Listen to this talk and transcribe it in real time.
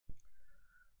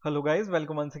Hello guys,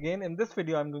 welcome once again. In this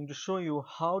video, I'm going to show you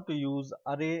how to use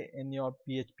array in your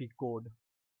PHP code.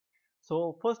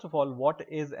 So first of all, what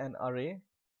is an array?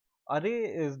 Array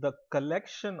is the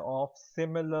collection of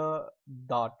similar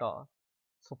data.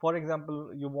 So for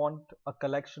example, you want a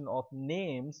collection of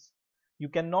names. You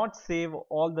cannot save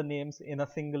all the names in a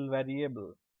single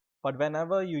variable. But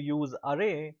whenever you use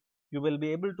array, you will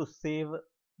be able to save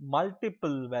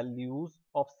multiple values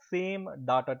of same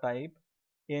data type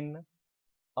in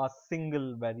a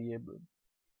single variable.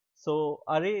 So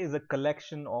array is a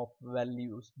collection of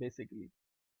values basically.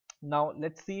 Now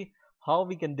let's see how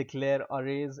we can declare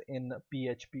arrays in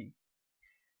PHP.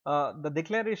 The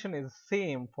declaration is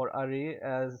same for array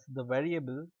as the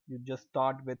variable. You just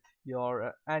start with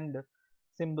your and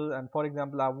symbol, and for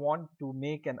example I want to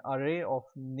make an array of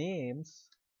names,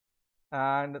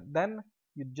 and then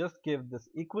you just give this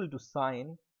equal to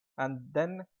sign and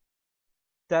then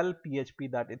tell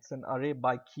PHP that it's an array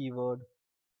by keyword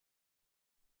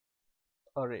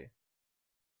array,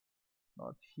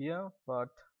 not here but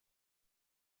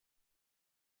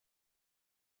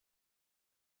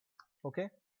okay.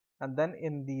 And then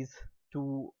in these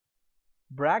two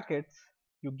brackets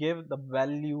you give the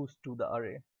values to the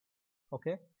array.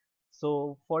 Okay,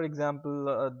 so for example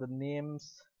the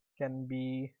names can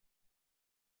be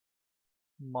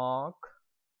Mark,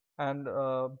 and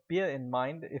bear in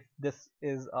mind if this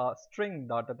is a string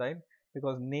data type,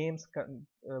 because names can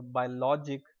by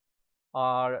logic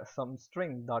are some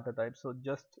string data type. So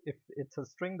just if it's a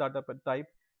string data type,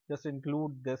 just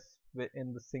include this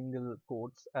in the single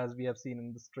quotes as we have seen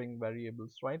in the string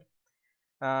variables, right?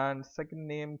 And second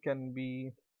name can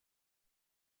be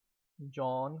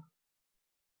John,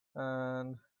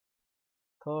 and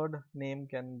third name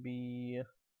can be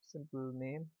simple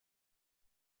name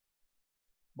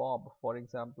Bob, for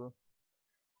example.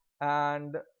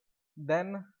 And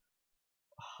then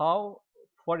how,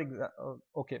 for example,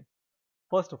 okay,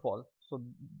 first of all, so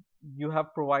you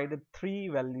have provided three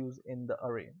values in the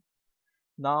array.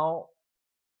 Now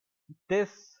this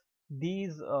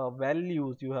these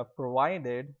values you have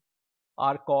provided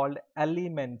are called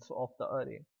elements of the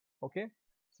array. Okay,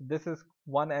 so this is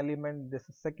one element, this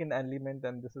is second element,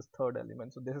 and this is third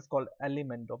element. So this is called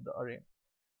element of the array.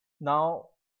 Now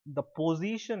the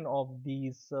position of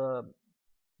these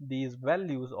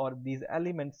values or these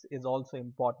elements is also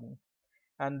important,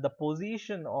 and the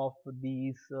position of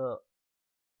these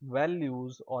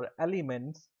values or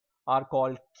elements are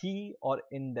called key or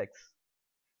index.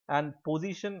 And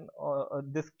position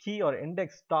this key or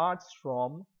index starts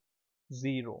from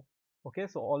 0. Okay,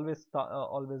 so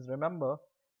always remember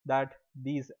that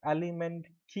these element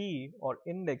key or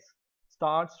index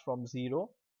starts from 0,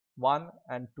 1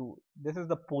 and 2. This is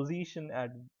the position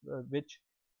at which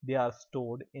they are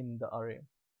stored in the array.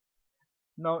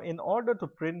 Now in order to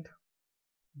print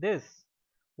this,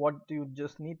 what you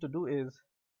just need to do is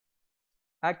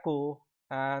echo,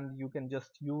 and you can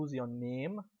just use your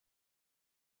name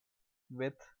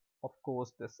with, of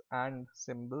course, this and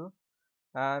symbol,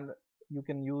 and you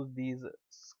can use these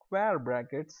square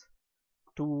brackets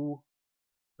to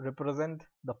represent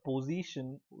the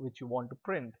position which you want to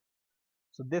print.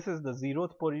 So this is the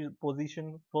 0th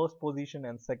position, first position,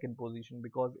 and second position,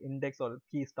 because index or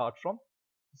key starts from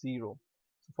 0.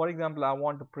 So for example, I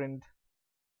want to print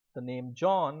the name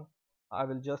John. I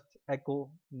will just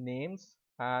echo names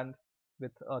and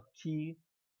with a key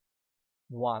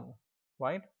 1,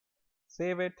 right?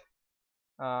 Save it,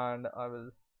 and I will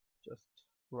just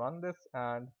run this,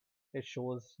 and it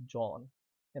shows John.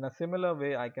 In a similar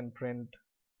way I can print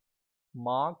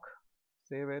Mark,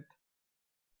 save it,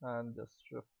 and just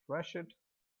refresh it,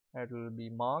 it will be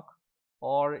Mark.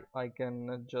 Or I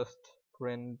can just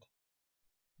print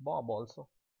Bob also.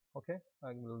 Okay,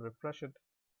 I will refresh it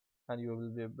and you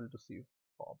will be able to see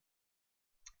Bob.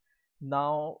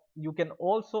 Now you can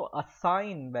also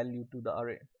assign value to the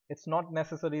array. It's not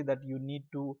necessary that you need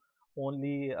to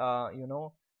only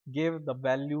give the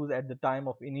values at the time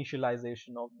of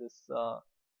initialization of this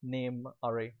name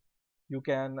array. You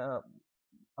can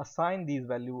assign these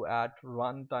value at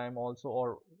runtime also,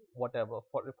 or whatever.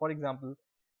 For example,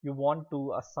 you want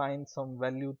to assign some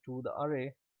value to the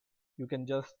array, you can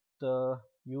just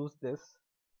use this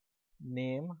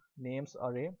names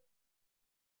array,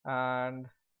 and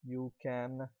you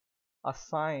can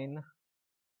assign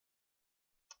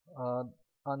uh,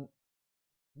 an,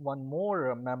 one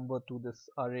more member to this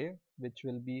array, which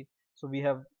will be, so we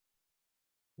have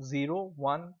 0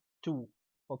 1 2.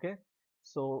 Okay,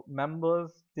 so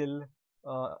members till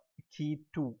key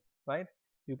 2, right?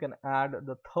 You can add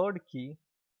the third key,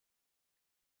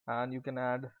 and you can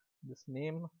add this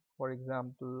name, for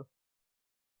example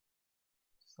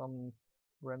some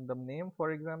random name,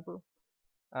 for example,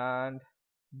 and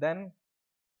then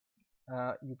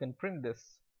you can print this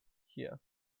here,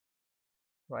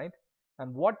 right?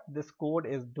 And what this code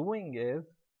is doing is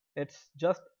it's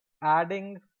just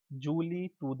adding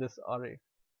Julie to this array,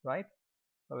 right?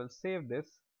 I will save this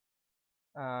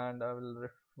and I will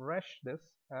refresh this,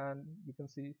 and you can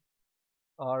see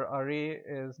our array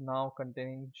is now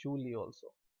containing Julie also,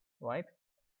 right?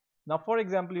 Now, for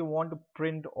example, you want to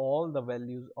print all the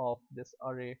values of this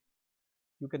array.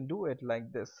 You can do it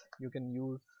like this. You can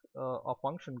use a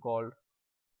function called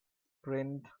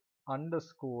print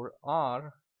underscore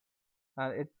r,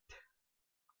 and it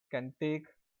can take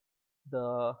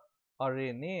the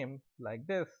array name like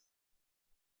this,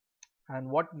 and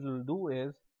what it will do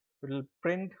is it will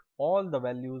print all the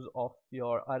values of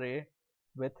your array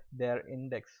with their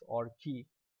index or key.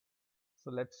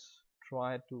 So let's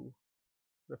try to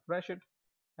refresh it,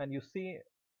 and you see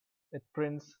it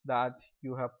prints that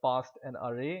you have passed an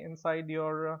array inside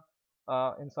your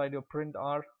print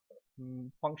r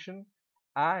function,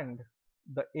 and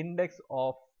the index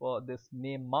of this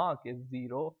name mark is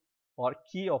 0, or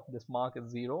key of this mark is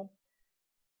 0.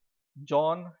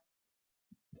 John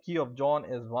Key of John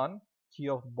is 1, key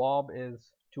of Bob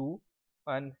is 2,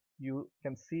 and you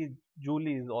can see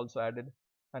Julie is also added,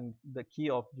 and the key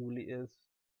of Julie is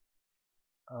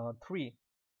 3.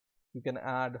 You can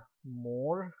add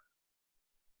more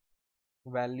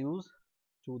values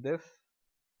to this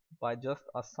by just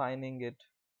assigning it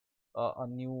a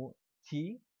new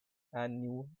key and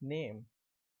new name.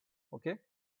 Okay,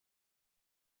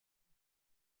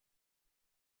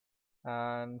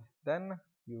 and then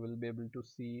you will be able to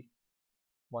see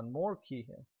one more key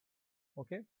here.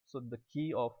 Okay, so the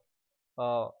key of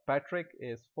Patrick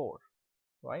is 4,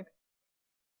 right?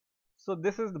 So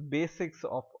this is the basics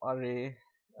of array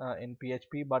in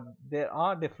PHP, but there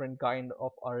are different kind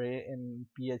of array in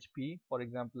PHP. For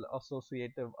example,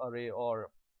 associative array or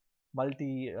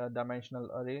multi-dimensional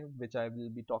array, which I will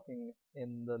be talking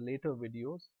in the later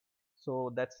videos.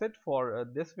 So that's it for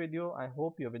this video. I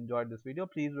hope you have enjoyed this video.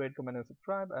 Please rate, comment, and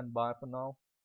subscribe, and bye for now.